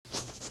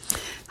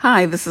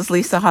Hi, this is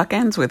Lisa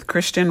Hawkins with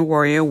Christian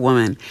Warrior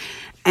Woman.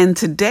 And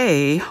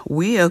today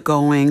we are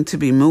going to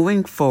be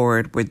moving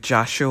forward with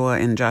Joshua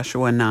in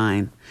Joshua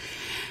 9.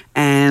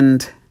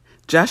 And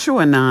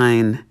Joshua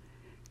 9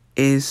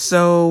 is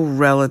so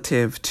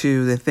relative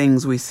to the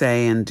things we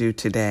say and do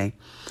today.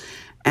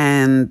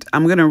 And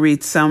I'm going to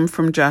read some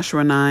from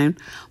Joshua 9,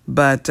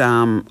 but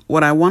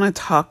what I want to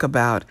talk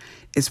about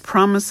is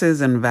promises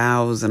and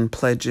vows and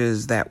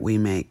pledges that we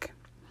make.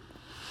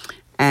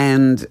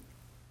 And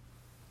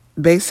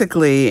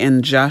basically,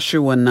 in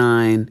Joshua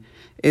 9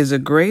 is a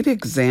great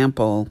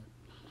example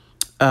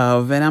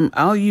of, and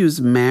I'll use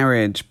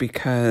marriage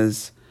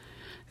because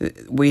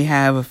we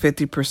have a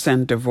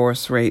 50%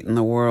 divorce rate in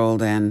the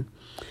world, and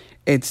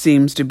it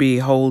seems to be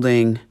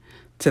holding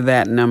to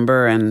that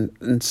number, and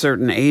in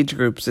certain age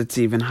groups, it's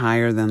even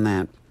higher than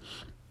that.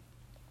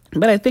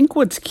 But I think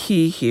what's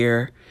key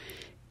here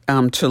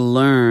to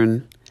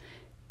learn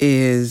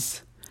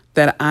is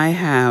that I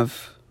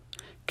have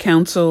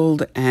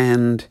counseled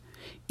and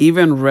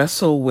even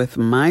wrestle with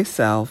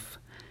myself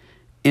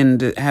in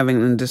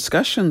having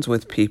discussions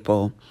with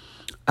people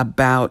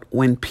about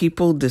when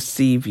people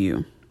deceive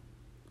you.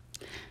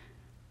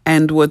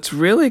 And what's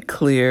really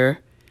clear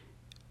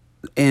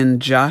in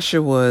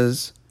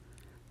Joshua's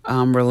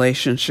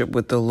relationship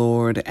with the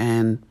Lord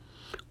and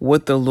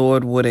what the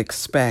Lord would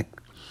expect,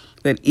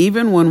 that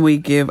even when we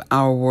give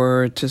our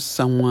word to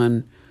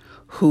someone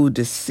who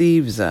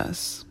deceives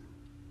us,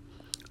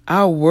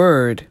 our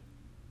word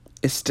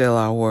is still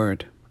our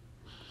word.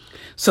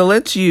 So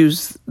let's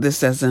use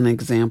this as an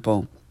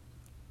example.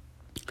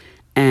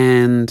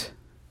 And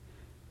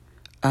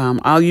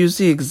I'll use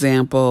the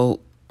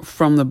example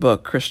from the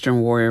book, Christian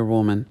Warrior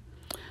Woman.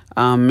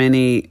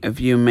 Many of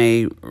you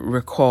may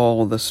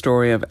recall the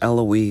story of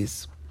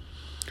Eloise.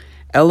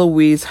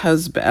 Eloise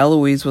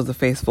was a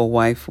faithful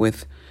wife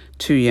with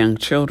 2 young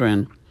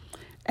children,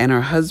 and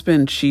her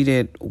husband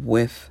cheated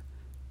with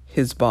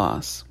his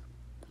boss.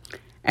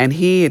 And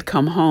he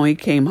came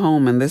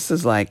home, and this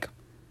is like,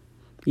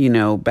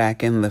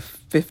 back in the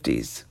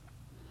 50s,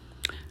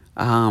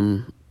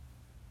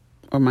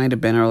 or might have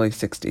been early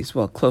 60s.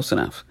 Well, close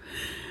enough.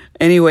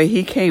 Anyway,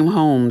 he came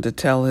home to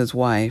tell his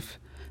wife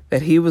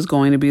that he was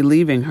going to be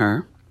leaving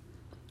her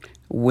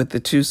with the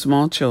 2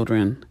 small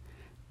children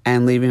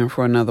and leaving her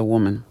for another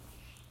woman.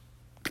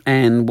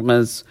 And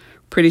was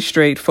pretty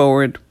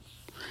straightforward.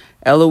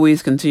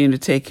 Eloise continued to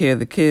take care of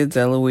the kids.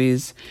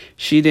 Eloise,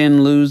 she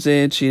didn't lose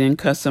it. She didn't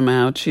cuss them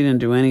out. She didn't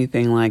do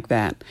anything like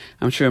that.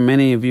 I'm sure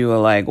many of you are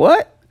like,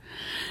 what?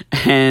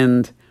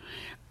 And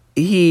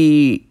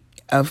a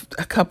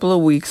couple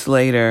of weeks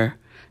later,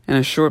 in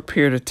a short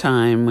period of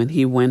time, when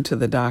he went to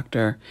the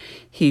doctor,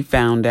 he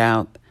found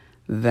out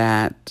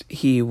that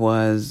he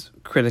was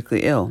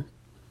critically ill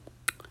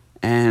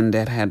and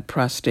that had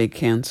prostate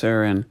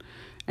cancer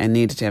and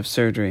needed to have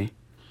surgery.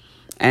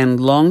 And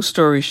long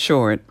story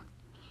short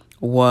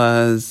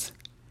was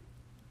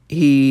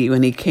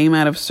when he came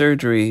out of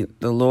surgery,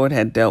 the Lord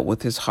had dealt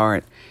with his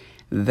heart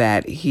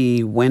that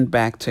he went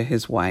back to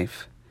his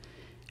wife.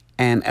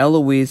 And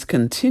Eloise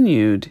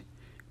continued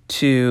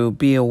to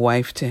be a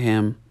wife to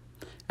him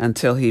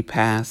until he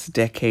passed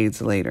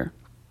decades later.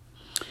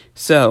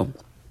 So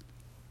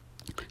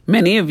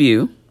many of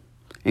you,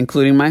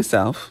 including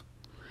myself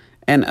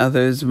and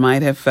others,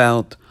 might have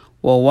felt,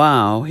 well,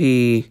 wow,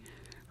 he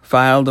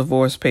filed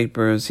divorce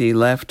papers, he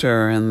left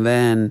her, and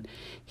then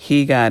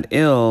he got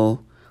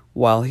ill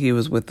while he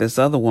was with this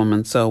other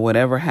woman, so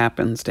whatever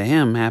happens to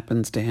him,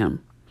 happens to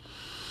him.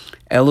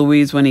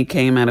 Eloise, when he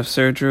came out of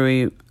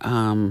surgery,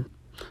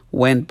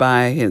 went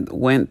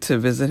to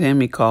visit him.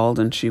 He called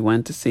and she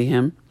went to see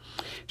him.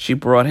 She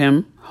brought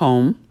him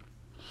home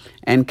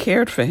and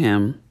cared for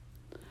him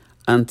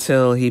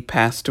until he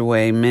passed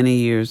away many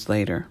years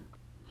later,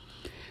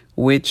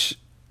 which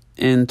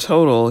in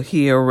total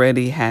he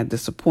already had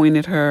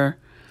disappointed her,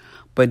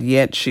 but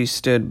yet she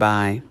stood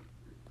by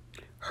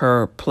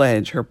her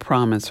pledge, her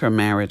promise, her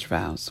marriage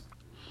vows.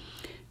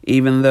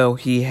 Even though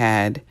he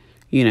had,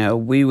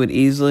 we would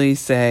easily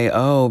say,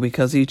 oh,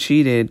 because he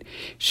cheated,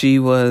 she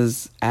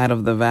was out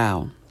of the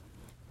vow.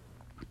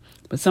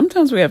 But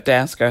sometimes we have to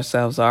ask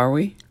ourselves, are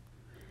we?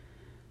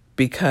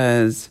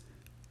 Because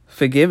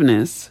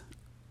forgiveness,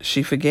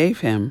 she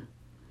forgave him.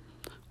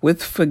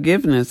 With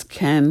forgiveness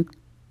can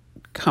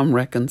come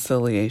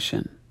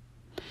reconciliation.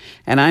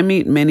 And I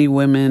meet many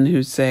women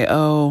who say,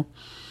 oh,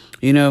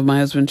 if my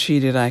husband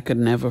cheated, I could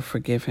never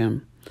forgive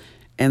him.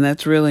 And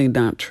that's really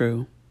not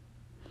true.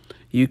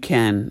 You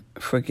can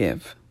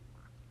forgive.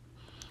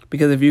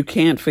 Because if you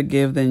can't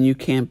forgive, then you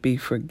can't be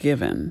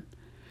forgiven.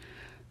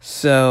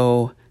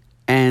 So,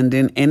 and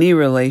in any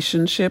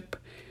relationship,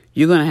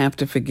 you're going to have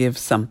to forgive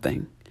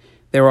something.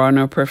 There are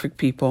no perfect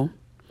people.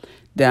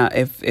 Now,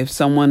 if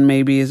someone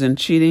maybe isn't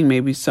cheating,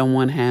 maybe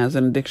someone has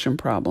an addiction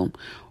problem,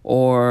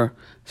 or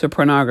to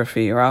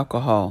pornography or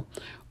alcohol,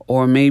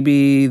 or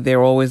maybe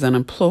they're always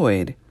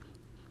unemployed,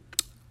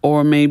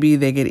 or maybe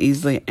they get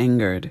easily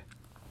angered.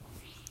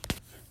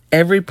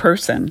 Every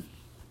person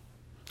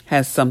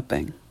has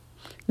something.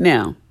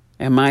 Now,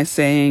 am I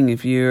saying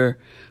if you're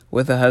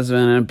with a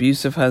husband, an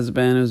abusive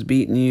husband who's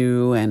beating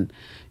you and,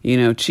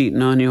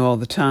 cheating on you all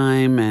the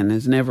time and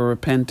is never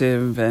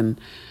repentive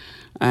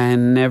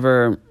and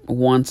never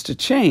wants to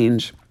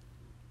change,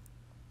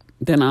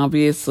 then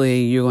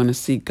obviously you're going to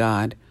seek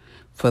God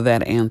for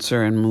that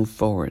answer and move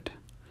forward.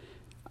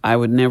 I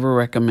would never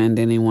recommend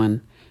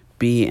anyone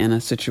be in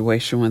a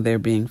situation where they're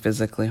being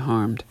physically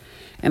harmed.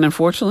 And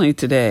unfortunately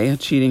today, a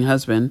cheating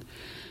husband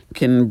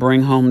can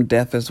bring home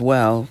death as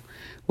well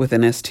with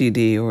an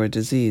STD or a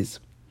disease.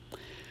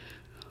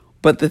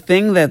 But the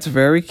thing that's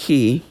very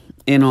key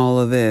in all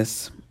of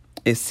this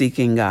is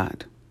seeking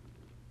God.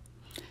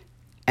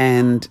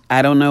 And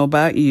I don't know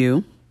about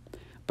you,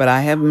 but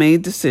I have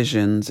made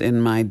decisions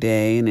in my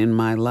day and in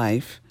my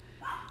life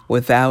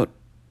without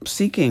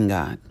seeking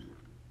God.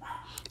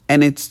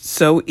 And it's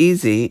so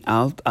easy.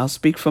 I'll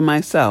speak for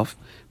myself.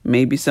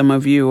 Maybe some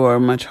of you are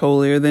much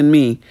holier than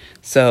me,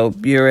 so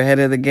you're ahead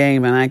of the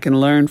game and I can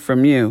learn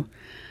from you.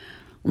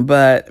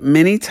 But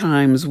many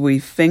times we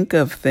think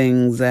of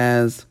things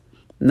as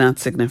not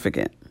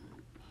significant.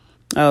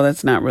 Oh,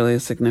 that's not really a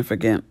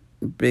significant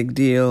big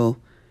deal.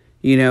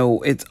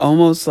 It's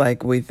almost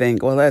like we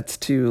think, well, that's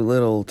too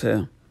little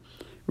to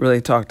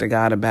really talk to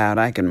God about.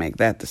 I can make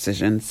that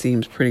decision. It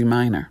seems pretty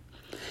minor.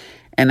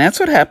 And that's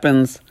what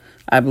happens,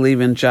 I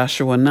believe, in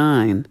Joshua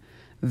 9,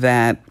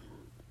 that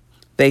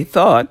they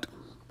thought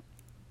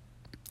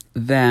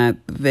that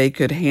they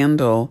could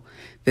handle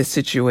this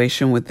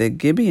situation with the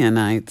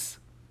Gibeonites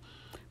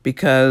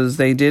because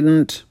they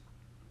didn't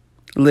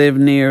live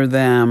near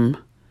them,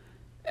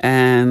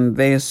 and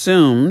they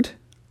assumed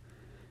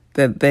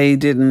that they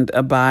didn't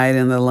abide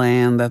in the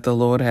land that the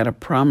Lord had a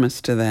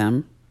promise to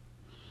them.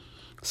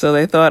 So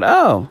they thought,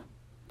 oh,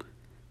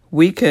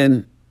 we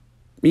can,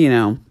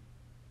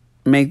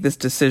 make this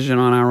decision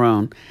on our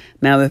own.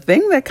 Now, the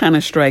thing that kind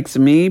of strikes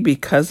me,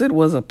 because it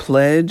was a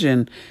pledge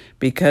and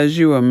because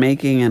you were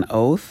making an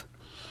oath,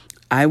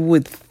 I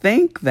would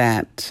think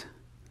that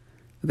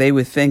they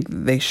would think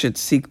they should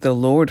seek the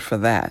Lord for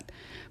that,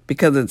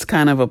 because it's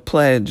kind of a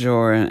pledge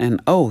or an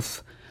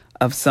oath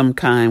of some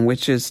kind,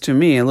 which is to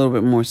me a little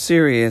bit more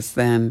serious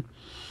than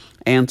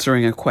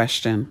answering a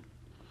question.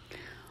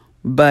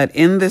 But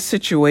in this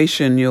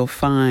situation, you'll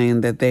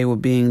find that they were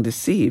being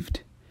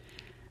deceived.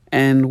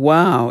 And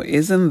wow,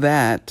 isn't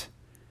that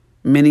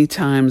many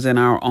times in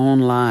our own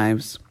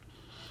lives?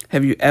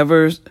 Have you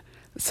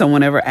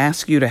someone ever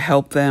asked you to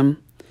help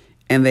them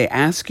and they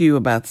ask you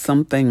about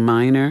something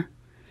minor,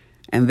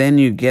 and then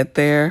you get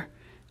there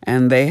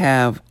and they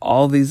have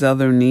all these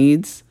other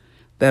needs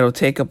that'll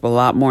take up a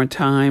lot more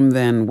time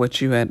than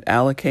what you had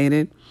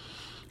allocated?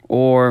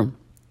 Or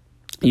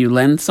you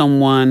lend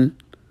someone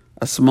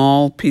a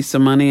small piece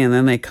of money and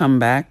then they come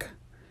back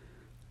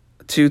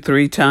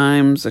 2-3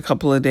 times a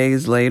couple of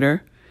days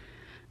later,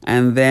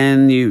 and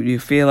then you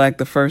feel like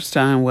the first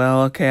time,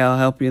 well, okay, I'll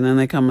help you, and then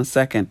they come a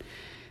second,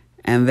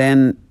 and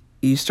then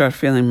you start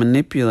feeling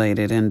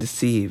manipulated and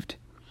deceived.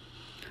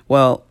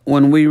 Well,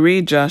 when we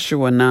read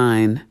Joshua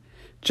 9,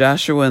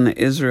 Joshua and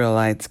the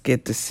Israelites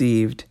get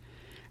deceived,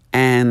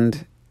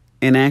 and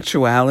in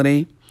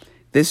actuality,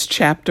 this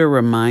chapter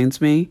reminds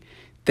me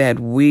that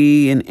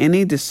we, in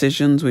any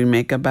decisions we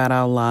make about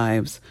our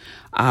lives,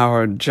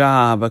 our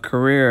job, a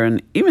career,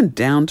 and even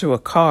down to a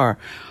car,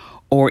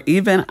 or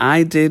even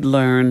I did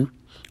learn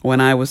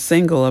when I was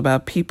single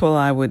about people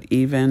I would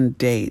even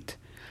date.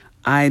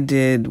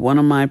 One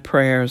of my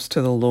prayers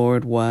to the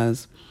Lord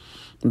was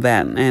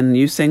that, and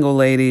you single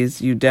ladies,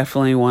 you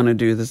definitely want to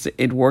do this.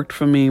 It worked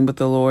for me with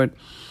the Lord.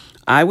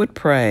 I would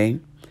pray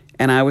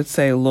and I would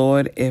say,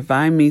 Lord, if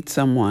I meet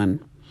someone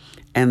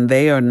and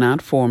they are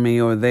not for me,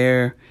 or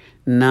they're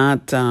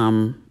not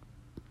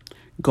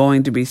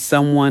going to be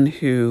someone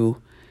who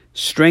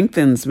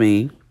strengthens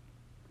me,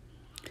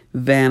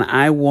 then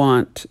I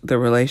want the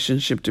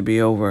relationship to be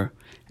over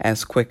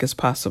as quick as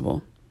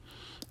possible.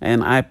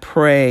 And I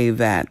pray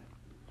that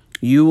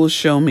you will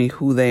show me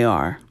who they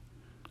are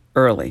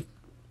early.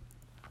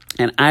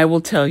 And I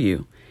will tell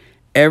you,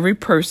 every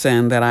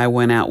person that I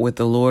went out with,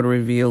 the Lord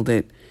revealed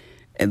it.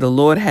 The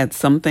Lord had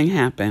something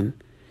happen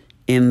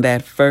in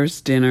that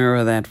first dinner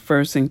or that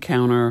first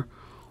encounter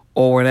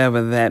or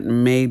whatever that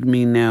made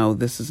me know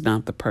this is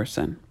not the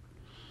person.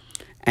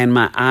 And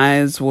my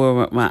eyes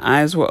were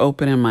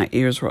open and my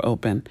ears were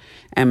open.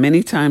 And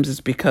many times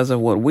it's because of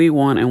what we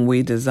want and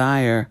we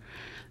desire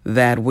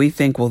that we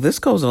think, well, this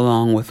goes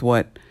along with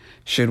what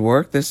should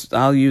work.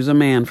 I'll use a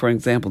man, for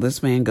example.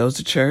 This man goes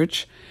to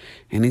church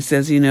and he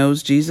says he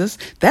knows Jesus.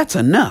 That's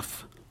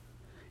enough.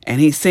 And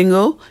he's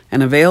single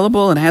and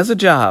available and has a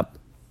job.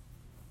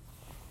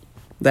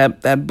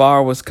 That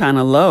bar was kind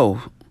of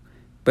low.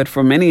 But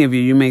for many of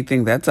you, you may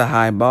think that's a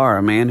high bar,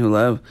 a man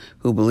who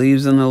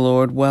believes in the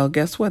Lord. Well,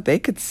 guess what? They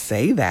could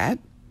say that.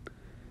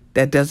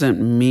 That doesn't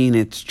mean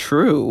it's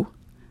true.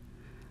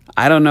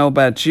 I don't know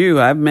about you.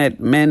 I've met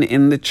men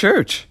in the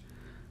church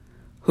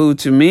who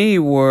to me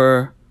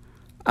were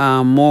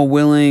more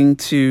willing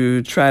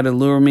to try to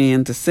lure me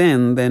into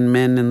sin than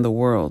men in the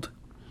world.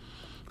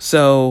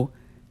 So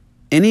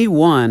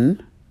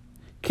anyone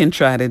can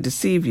try to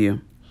deceive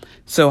you.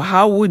 So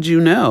how would you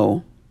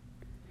know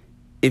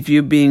if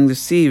you're being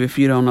deceived if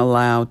you don't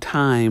allow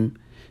time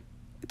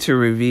to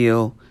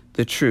reveal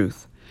the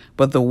truth?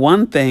 But the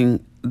one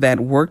thing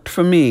that worked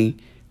for me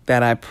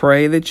that I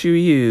pray that you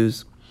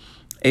use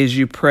is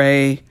you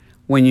pray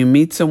when you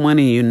meet someone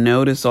and you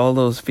notice all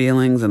those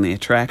feelings and the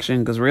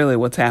attraction, because really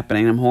what's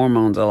happening, them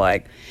hormones are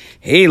like,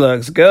 he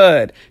looks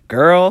good.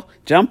 Girl,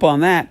 jump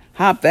on that,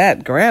 hop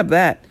that, grab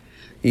that.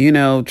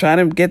 Try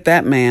to get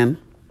that man.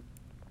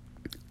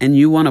 And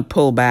you want to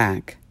pull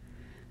back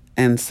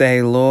and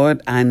say,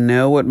 Lord, I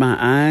know what my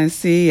eyes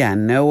see. I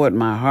know what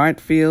my heart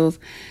feels.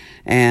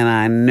 And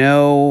I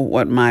know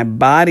what my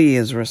body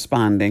is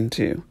responding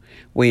to.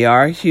 We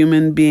are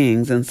human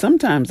beings. And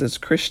sometimes as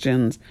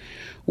Christians,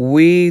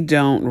 we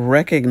don't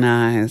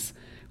recognize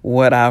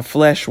what our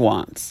flesh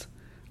wants.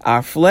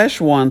 Our flesh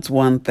wants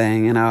one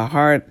thing, and our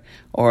heart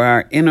or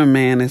our inner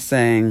man is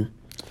saying,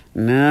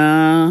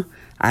 no,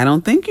 I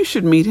don't think you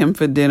should meet him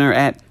for dinner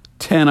at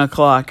 10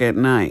 o'clock at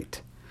night.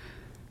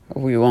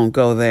 We won't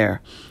go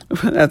there.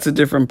 That's a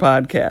different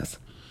podcast.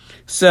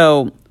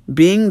 So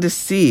being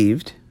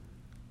deceived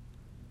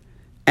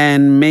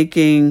and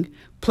making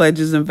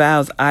pledges and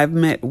vows. I've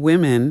met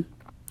women,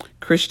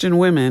 Christian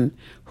women,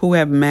 who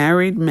have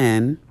married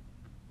men,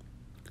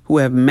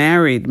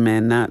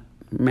 not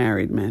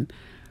married men,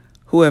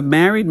 who have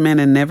married men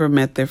and never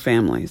met their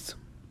families.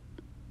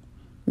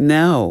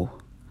 No.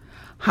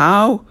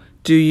 How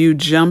do you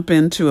jump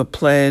into a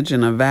pledge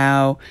and a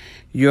vow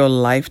your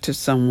life to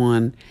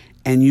someone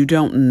and you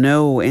don't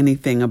know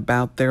anything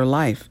about their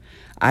life?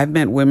 I've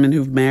met women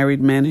who've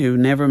married men who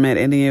never met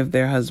any of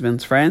their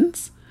husband's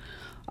friends,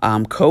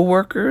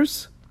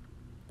 co-workers,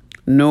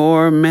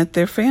 nor met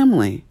their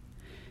family.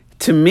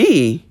 To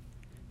me,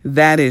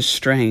 that is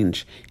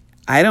strange.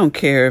 I don't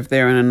care if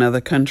they're in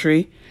another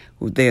country.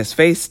 There's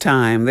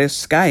FaceTime, there's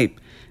Skype,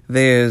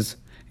 there's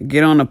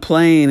get on a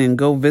plane and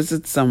go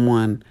visit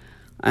someone.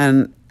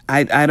 And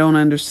I don't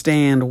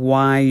understand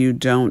why you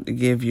don't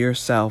give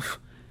yourself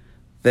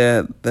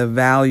the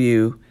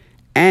value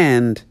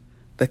and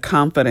the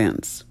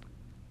confidence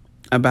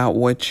about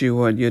what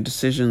your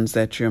decisions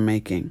that you're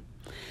making.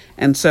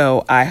 And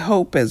so I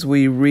hope as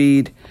we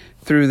read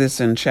through this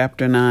in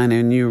chapter 9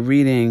 and you're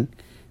reading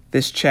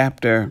this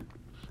chapter,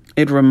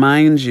 it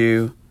reminds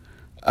you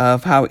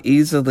of how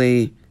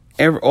easily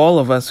all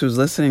of us who's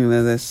listening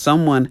to this,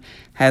 someone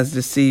has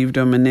deceived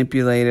or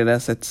manipulated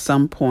us at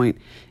some point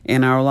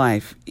in our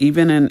life,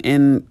 even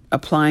in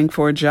applying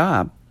for a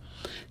job.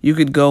 You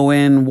could go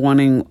in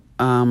wanting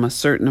a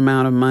certain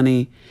amount of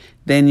money,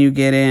 then you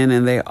get in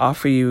and they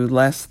offer you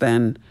less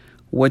than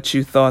what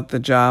you thought the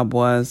job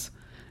was.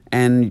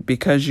 And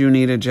because you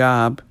need a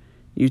job,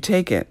 you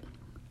take it.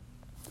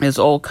 There's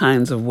all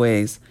kinds of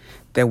ways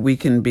that we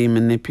can be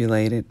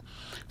manipulated.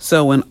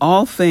 So in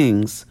all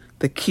things,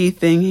 the key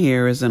thing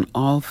here is in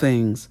all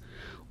things,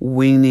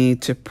 we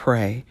need to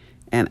pray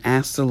and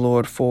ask the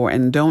Lord for,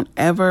 and don't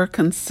ever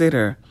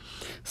consider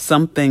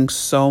something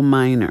so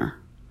minor.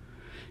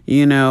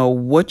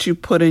 What you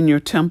put in your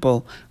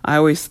temple, I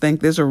always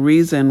think there's a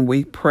reason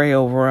we pray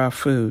over our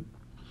food.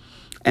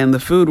 And the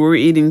food we're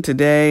eating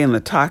today and the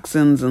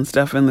toxins and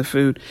stuff in the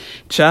food,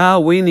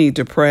 child, we need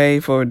to pray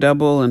for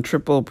double and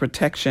triple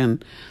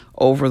protection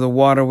over the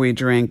water we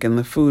drink and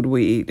the food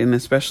we eat. And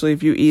especially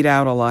if you eat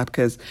out a lot,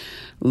 because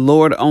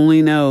Lord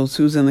only knows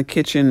who's in the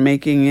kitchen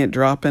making it,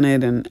 dropping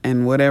it,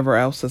 and whatever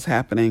else is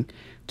happening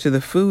to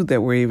the food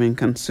that we're even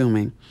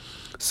consuming.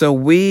 So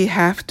we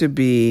have to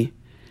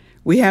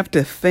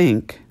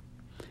think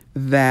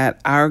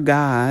that our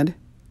God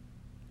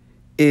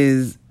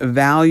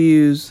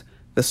values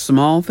the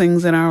small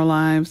things in our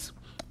lives,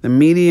 the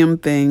medium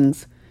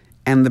things,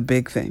 and the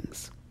big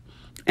things.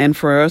 And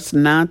for us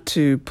not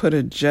to put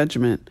a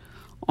judgment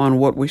on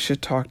what we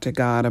should talk to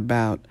God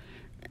about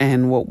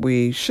and what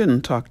we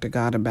shouldn't talk to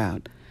God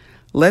about.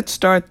 Let's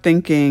start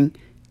thinking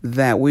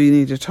that we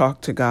need to talk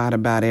to God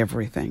about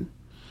everything.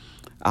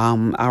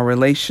 Our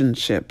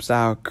relationships,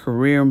 our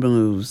career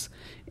moves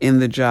in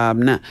the job.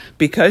 Now,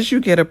 because you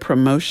get a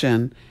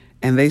promotion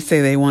and they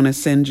say they want to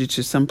send you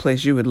to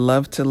someplace you would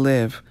love to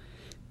live,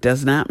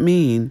 does not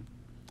mean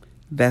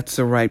that's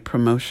the right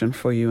promotion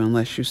for you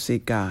unless you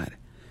seek God.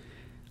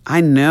 I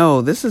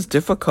know this is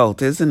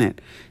difficult, isn't it?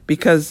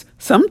 Because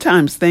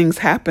sometimes things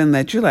happen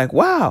that you're like,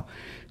 wow,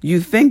 you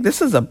think this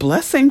is a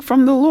blessing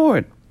from the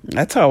Lord.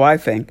 That's how I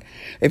think.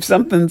 If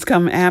something's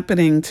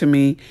happening to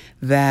me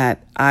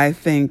that I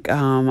think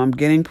I'm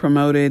getting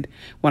promoted.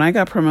 When I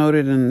got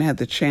promoted and had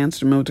the chance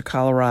to move to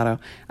Colorado,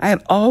 I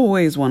had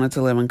always wanted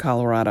to live in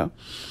Colorado.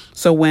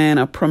 So when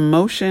a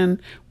promotion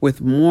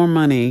with more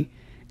money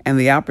and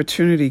the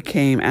opportunity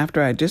came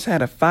after I just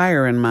had a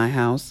fire in my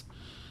house,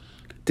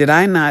 did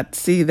I not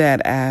see that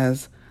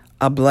as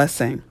a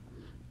blessing?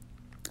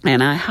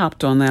 And I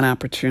hopped on that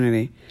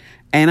opportunity.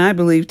 And I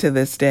believe to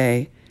this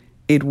day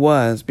it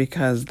was,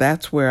 because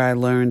that's where I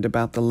learned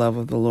about the love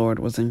of the Lord,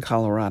 was in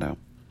Colorado.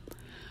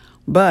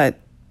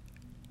 But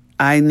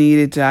I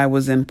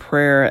was in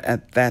prayer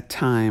at that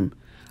time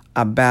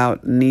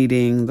about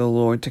needing the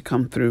Lord to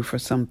come through for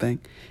something.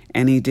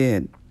 And he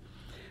did.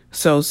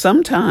 So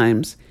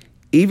sometimes,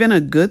 even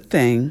a good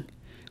thing,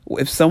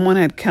 if someone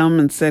had come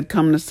and said,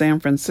 come to San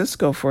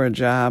Francisco for a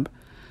job,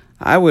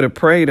 I would have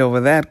prayed over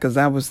that because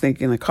I was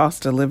thinking the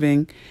cost of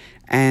living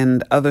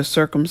and other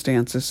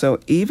circumstances. So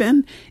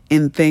even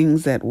in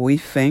things that we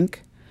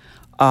think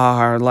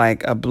are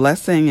like a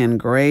blessing and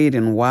great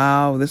and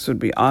wow, this would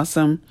be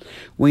awesome,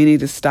 we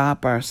need to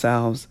stop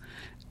ourselves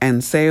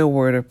and say a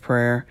word of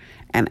prayer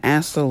and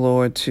ask the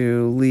Lord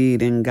to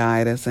lead and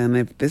guide us. And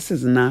if this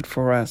is not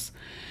for us,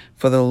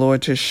 for the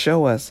Lord to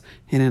show us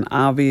in an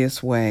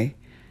obvious way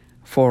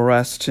for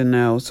us to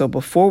know. So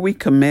before we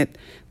commit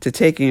to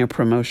taking a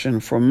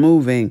promotion, for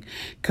moving,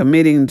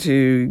 committing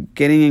to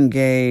getting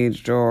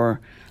engaged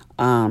or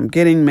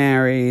getting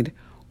married,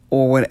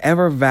 or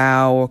whatever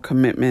vow or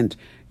commitment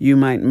you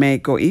might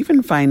make, or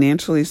even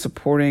financially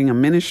supporting a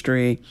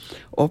ministry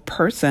or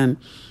person,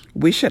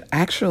 we should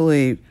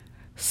actually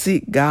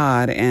seek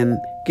God and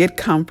get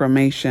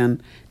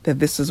confirmation that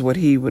this is what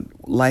He would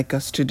like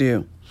us to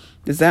do.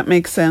 Does that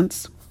make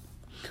sense?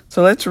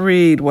 So let's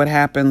read what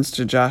happens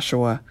to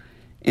Joshua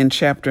in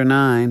chapter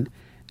 9.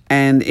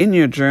 And in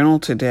your journal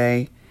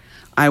today,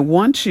 I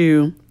want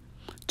you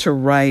to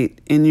write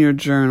in your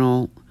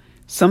journal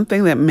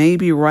something that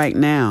maybe right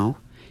now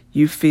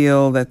you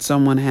feel that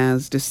someone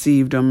has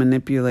deceived or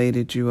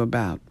manipulated you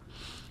about.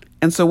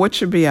 And so what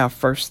should be our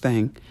first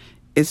thing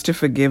is to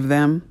forgive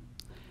them,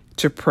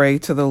 to pray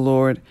to the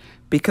Lord,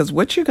 because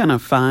what you're going to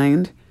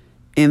find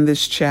in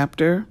this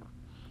chapter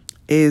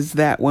is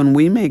that when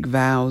we make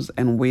vows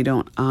and we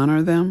don't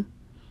honor them,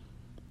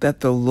 that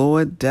the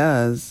Lord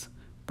does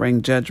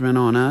bring judgment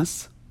on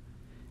us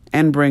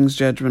and brings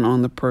judgment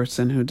on the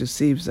person who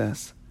deceives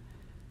us.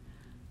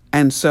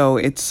 And so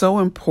it's so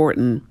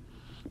important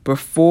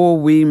before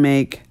we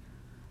make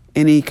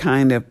any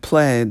kind of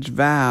pledge,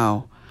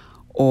 vow,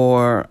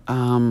 or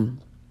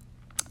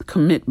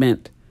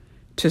commitment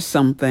to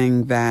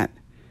something that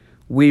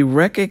we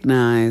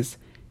recognize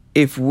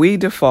if we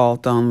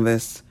default on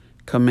this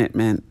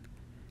commitment,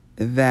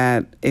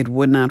 that it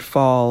would not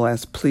fall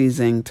as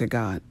pleasing to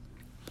God.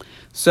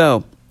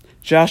 So,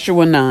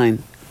 Joshua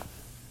 9.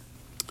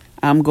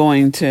 I'm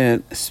going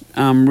to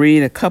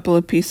read a couple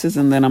of pieces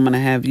and then I'm going to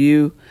have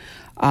you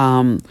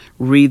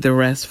read the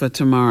rest for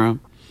tomorrow.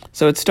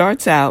 So it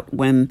starts out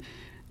when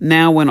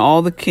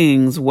all the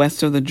kings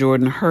west of the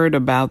Jordan heard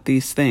about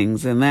these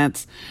things, and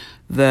that's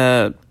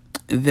the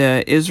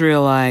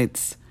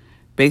Israelites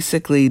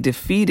basically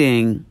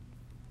defeating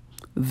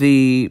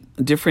the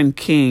different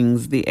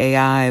kings, the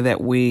Ai that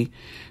we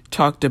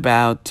talked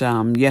about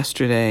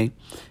yesterday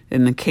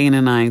in the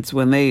Canaanites,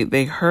 when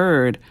they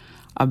heard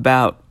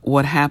about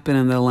what happened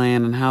in the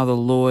land and how the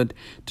Lord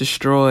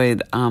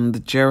destroyed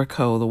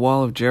the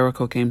wall of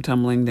Jericho came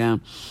tumbling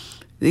down.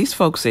 These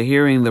folks are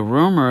hearing the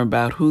rumor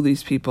about who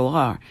these people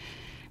are,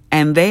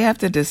 and they have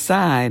to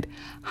decide,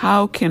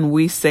 how can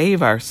we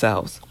save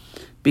ourselves?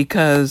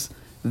 Because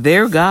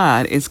their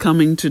God is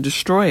coming to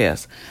destroy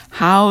us.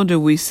 How do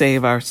we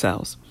save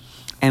ourselves?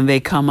 And they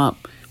come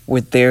up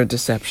with their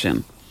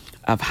deception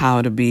of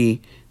how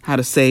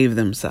to save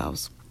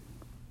themselves.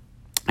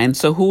 And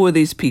so who are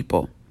these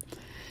people?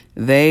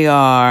 They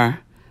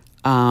are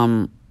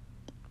along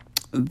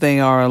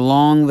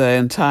the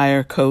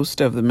entire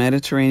coast of the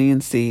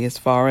Mediterranean Sea as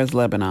far as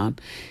Lebanon.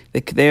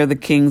 They're the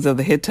kings of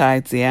the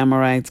Hittites, the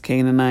Amorites,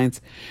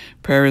 Canaanites,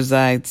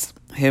 Perizzites,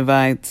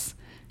 Hivites,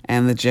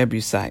 and the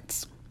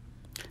Jebusites.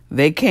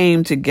 They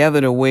came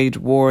together to wage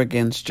war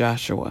against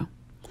Joshua.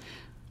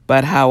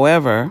 But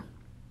however,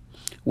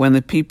 when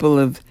the people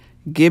of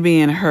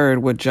Gibeon heard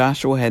what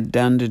Joshua had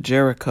done to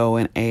Jericho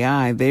and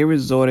Ai, they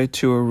resorted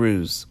to a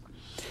ruse.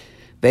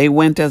 They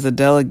went as a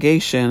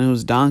delegation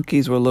whose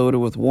donkeys were loaded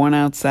with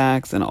worn-out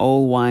sacks and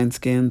old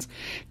wineskins,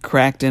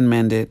 cracked and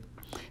mended.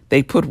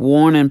 They put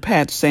worn and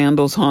patched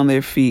sandals on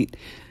their feet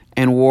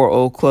and wore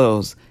old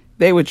clothes.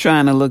 They were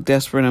trying to look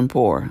desperate and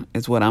poor,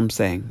 is what I'm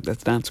saying.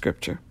 That's not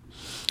scripture.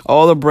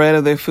 All the bread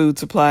of their food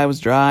supply was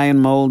dry and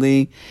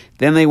moldy.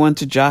 Then they went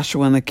to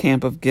Joshua in the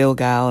camp of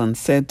Gilgal and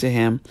said to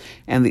him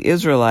and the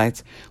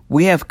Israelites,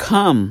 "We have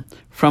come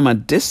from a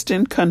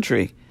distant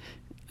country."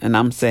 And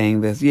I'm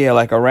saying this,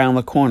 like around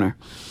the corner.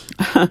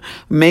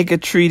 "Make a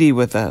treaty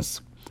with us."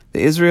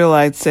 The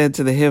Israelites said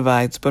to the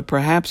Hivites, "But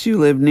perhaps you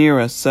live near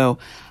us, so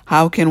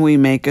how can we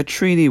make a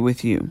treaty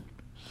with you?"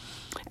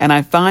 And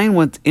I find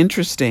what's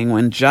interesting,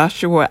 when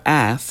Joshua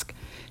asks,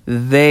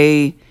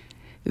 they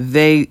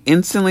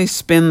instantly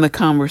spin the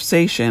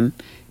conversation,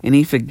 and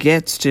he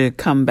forgets to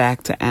come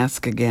back to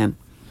ask again.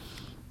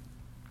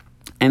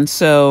 And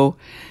so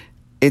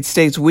it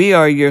states, "We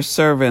are your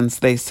servants,"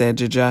 they said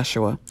to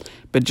Joshua.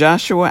 But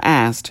Joshua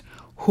asked,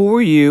 "Who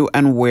are you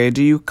and where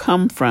do you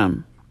come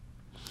from?"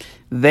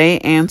 They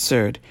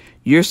answered,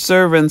 "Your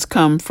servants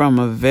come from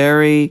a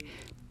very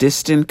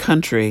distant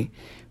country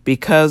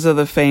because of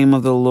the fame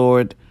of the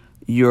Lord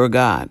your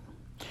God.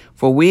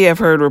 For we have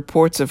heard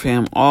reports of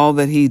him, all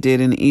that he did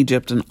in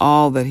Egypt and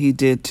all that he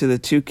did to the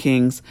two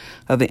kings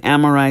of the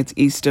Amorites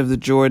east of the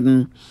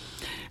Jordan,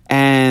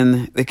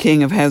 and the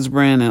king of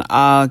Hezron and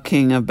Og,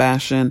 king of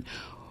Bashan,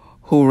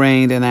 who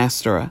reigned in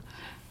Astoreth.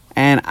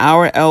 And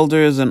our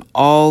elders and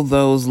all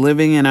those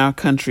living in our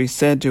country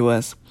said to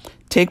us,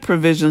 take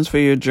provisions for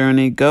your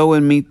journey, go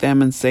and meet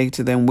them and say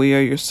to them, we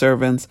are your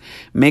servants,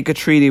 make a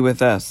treaty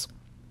with us.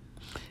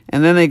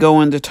 And then they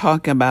go into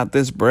talk about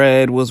this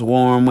bread was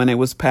warm when it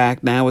was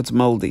packed, now it's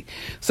moldy.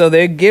 So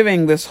they're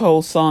giving this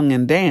whole song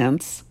and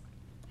dance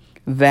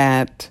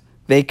that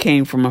they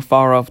came from a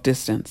far off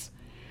distance,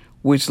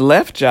 which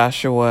left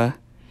Joshua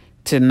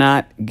to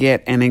not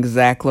get an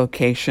exact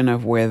location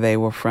of where they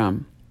were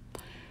from.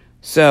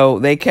 So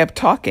they kept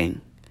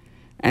talking.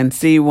 And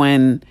see,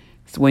 when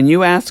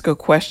you ask a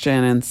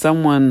question and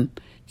someone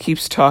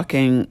keeps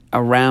talking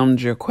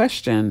around your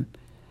question,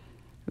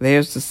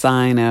 there's the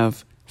sign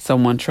of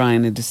someone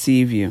trying to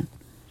deceive you.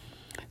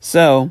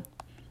 So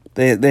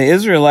the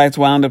Israelites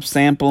wound up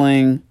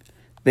sampling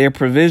their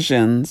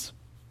provisions.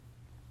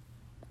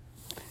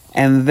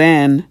 And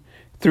then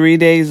 3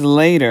 days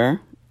later,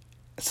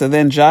 so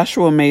then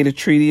Joshua made a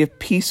treaty of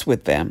peace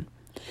with them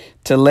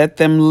to let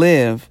them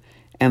live,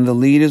 and the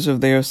leaders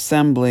of their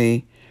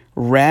assembly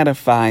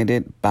ratified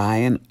it by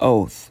an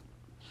oath.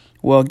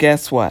 Well,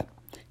 guess what?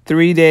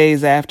 3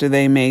 days after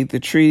they made the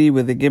treaty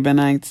with the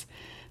Gibeonites,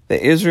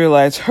 the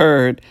Israelites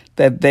heard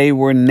that they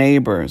were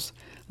neighbors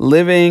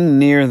living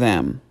near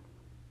them.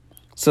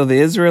 So the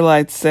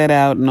Israelites set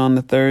out, and on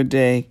the third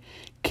day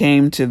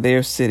came to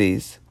their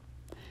cities.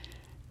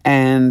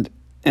 And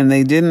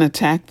they didn't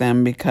attack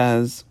them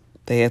because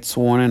they had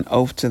sworn an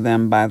oath to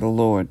them by the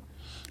Lord.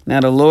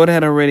 Now the Lord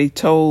had already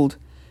told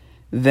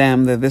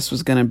them that this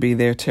was going to be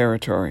their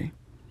territory.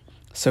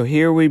 So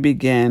here we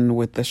begin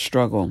with the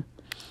struggle.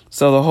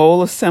 So the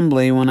whole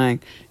assembly,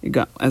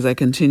 as I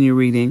continue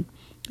reading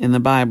in the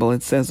Bible,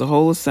 it says the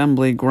whole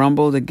assembly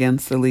grumbled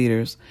against the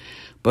leaders,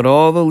 but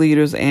all the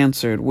leaders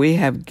answered, we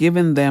have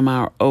given them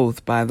our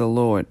oath by the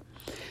Lord,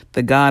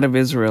 the God of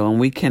Israel, and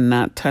we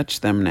cannot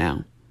touch them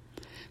now.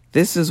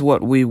 This is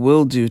what we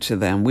will do to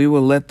them. We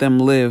will let them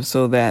live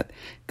so that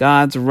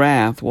God's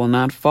wrath will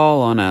not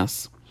fall on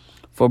us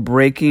for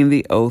breaking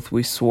the oath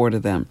we swore to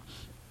them.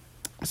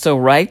 So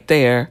right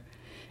there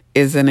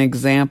is an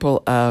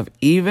example of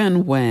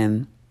even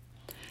when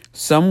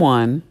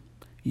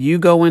you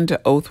go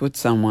into oath with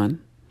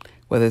someone,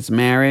 whether it's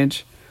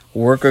marriage,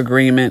 work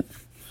agreement,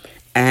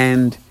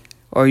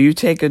 or you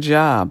take a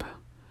job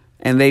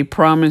and they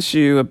promise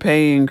you a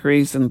pay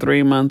increase in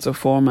 3 months or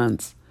 4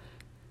 months,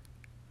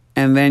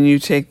 and then you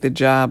take the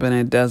job and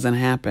it doesn't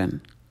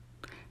happen.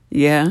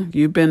 Yeah,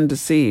 you've been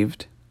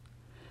deceived,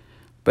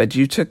 but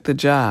you took the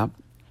job.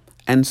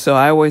 And so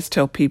I always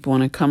tell people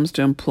when it comes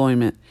to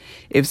employment,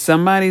 if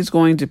somebody's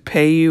going to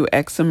pay you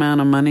X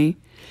amount of money,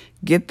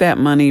 get that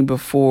money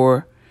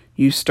before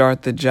you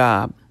start the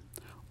job.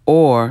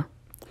 Or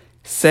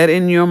set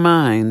in your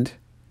mind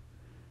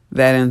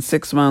that in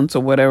 6 months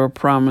or whatever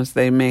promise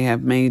they may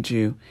have made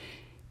you,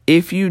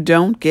 if you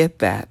don't get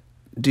that,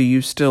 do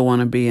you still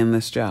want to be in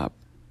this job?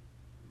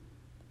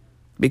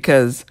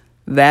 Because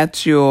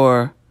that's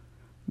your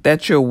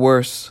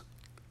worst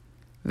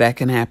that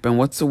can happen.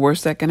 What's the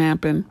worst that can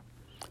happen?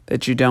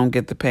 That you don't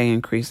get the pay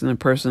increase, and the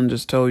person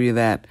just told you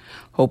that,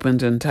 hoping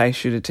to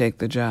entice you to take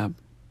the job.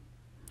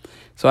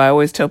 So I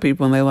always tell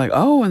people, and they're like,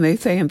 oh, and they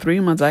say in 3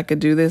 months I could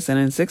do this, and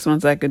in 6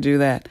 months I could do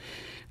that.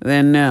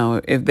 Then no,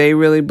 if they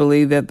really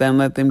believe that, then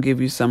let them give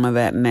you some of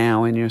that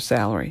now in your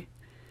salary.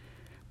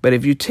 But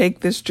if you take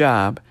this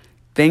job,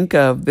 think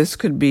of this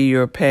could be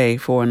your pay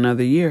for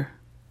another year.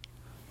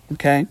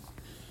 Okay?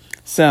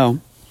 So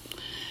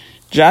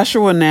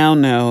Joshua now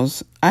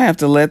knows I have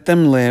to let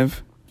them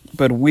live,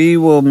 but we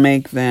will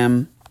make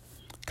them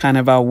kind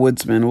of our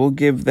woodsmen. We'll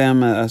give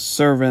them a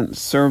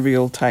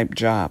servile type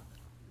job.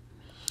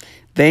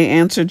 They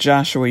answered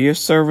Joshua, your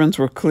servants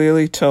were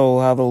clearly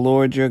told how the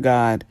Lord your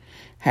God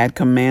had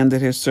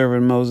commanded his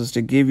servant Moses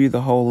to give you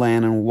the whole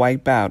land and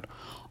wipe out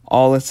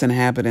all its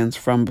inhabitants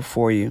from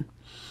before you.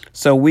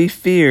 So we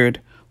feared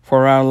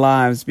for our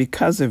lives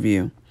because of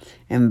you,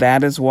 and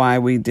that is why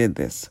we did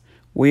this.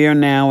 We are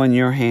now in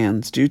your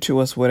hands. Do to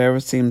us whatever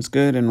seems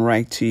good and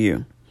right to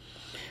you.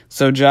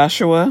 So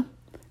Joshua,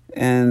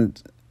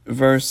 and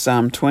verse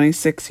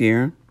 26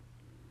 here,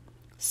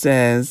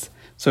 says,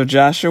 so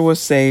Joshua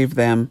saved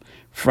them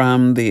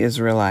from the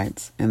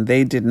Israelites, and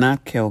they did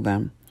not kill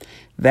them.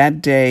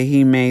 That day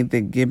he made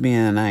the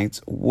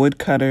Gibeonites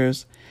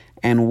woodcutters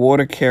and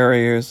water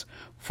carriers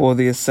for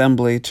the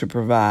assembly to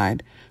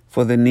provide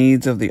for the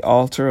needs of the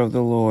altar of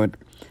the Lord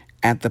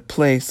at the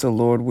place the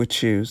Lord would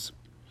choose.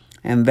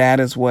 And that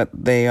is what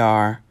they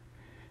are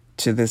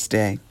to this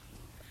day.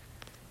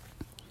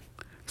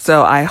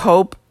 So I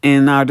hope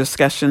in our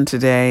discussion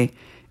today,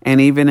 and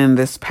even in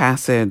this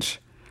passage,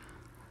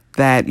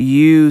 that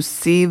you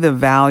see the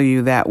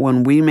value that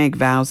when we make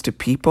vows to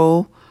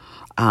people,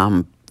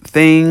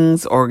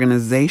 things,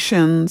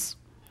 organizations,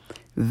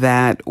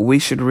 that we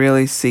should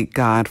really seek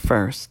God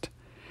first,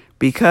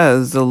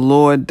 because the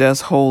Lord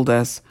does hold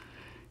us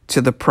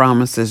to the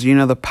promises. You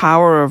know, the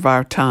power of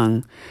our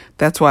tongue.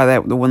 That's why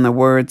that when the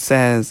word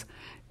says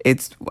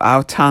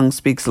our tongue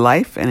speaks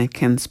life and it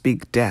can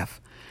speak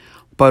death.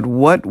 But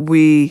what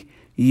we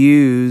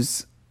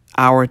use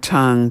our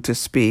tongue to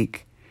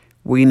speak,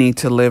 we need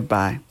to live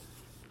by.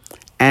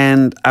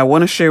 And I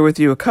want to share with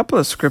you a couple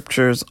of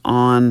scriptures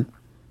on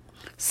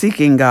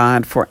seeking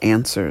God for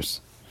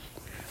answers.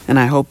 And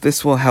I hope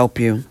this will help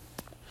you.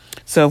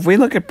 So if we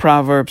look at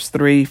Proverbs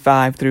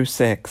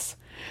 3:5-6,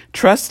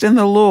 trust in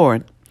the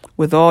Lord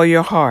with all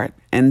your heart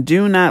and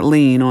do not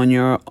lean on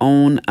your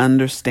own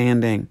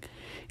understanding.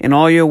 In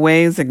all your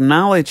ways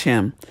acknowledge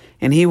him,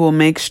 and he will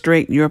make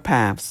straight your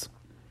paths.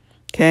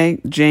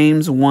 Okay,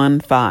 James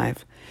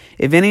 1:5.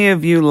 If any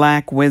of you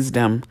lack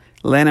wisdom,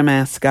 let him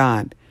ask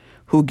God,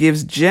 who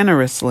gives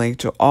generously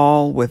to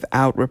all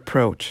without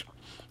reproach,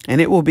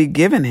 and it will be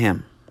given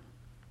him.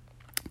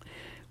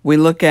 We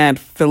look at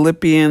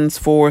Philippians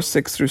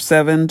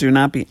 4:6-7. Do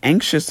not be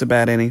anxious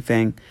about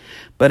anything,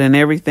 but in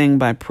everything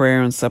by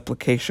prayer and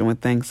supplication with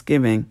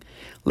thanksgiving,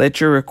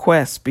 let your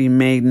requests be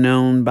made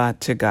known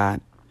to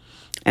God.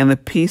 And the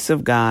peace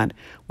of God,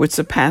 which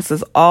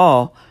surpasses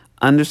all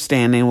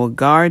understanding, will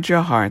guard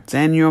your hearts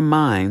and your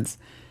minds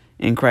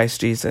in Christ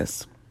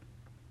Jesus.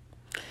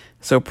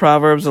 So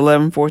Proverbs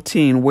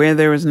 11:14, where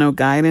there is no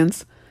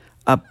guidance,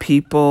 a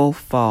people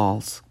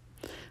falls.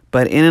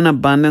 But in an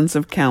abundance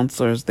of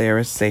counselors there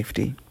is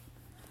safety.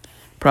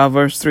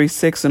 Proverbs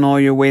 3:6, in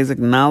all your ways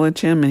acknowledge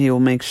him, and he will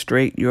make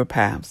straight your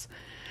paths.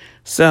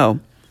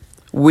 So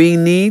we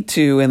need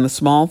to, in the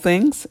small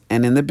things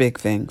and in the big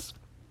things,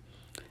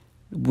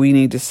 we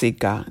need to seek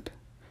God.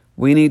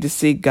 We need to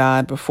seek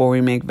God before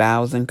we make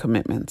vows and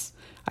commitments.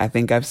 I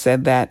think I've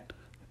said that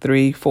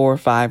 3, 4,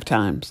 5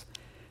 times.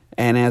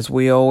 And as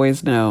we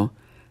always know,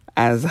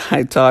 as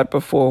I taught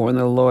before when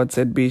the Lord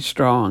said, be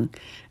strong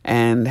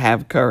and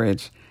have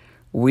courage,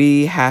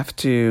 we have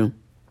to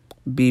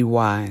be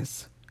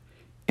wise.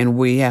 And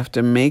we have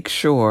to make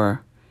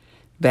sure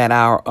that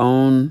our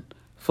own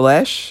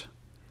flesh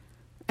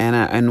and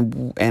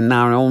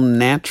our own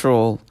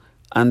natural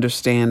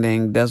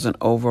understanding doesn't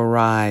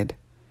override.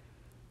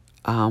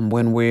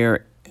 When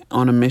we're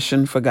on a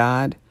mission for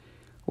God,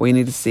 we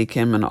need to seek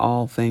him in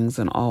all things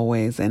and all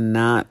ways and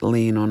not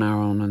lean on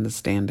our own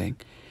understanding.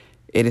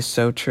 It is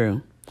so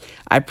true.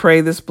 I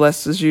pray this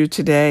blesses you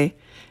today,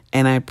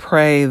 and I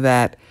pray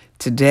that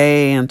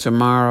today and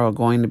tomorrow are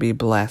going to be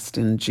blessed.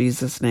 In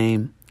Jesus'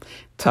 name,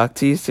 talk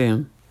to you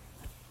soon.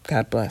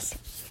 God bless.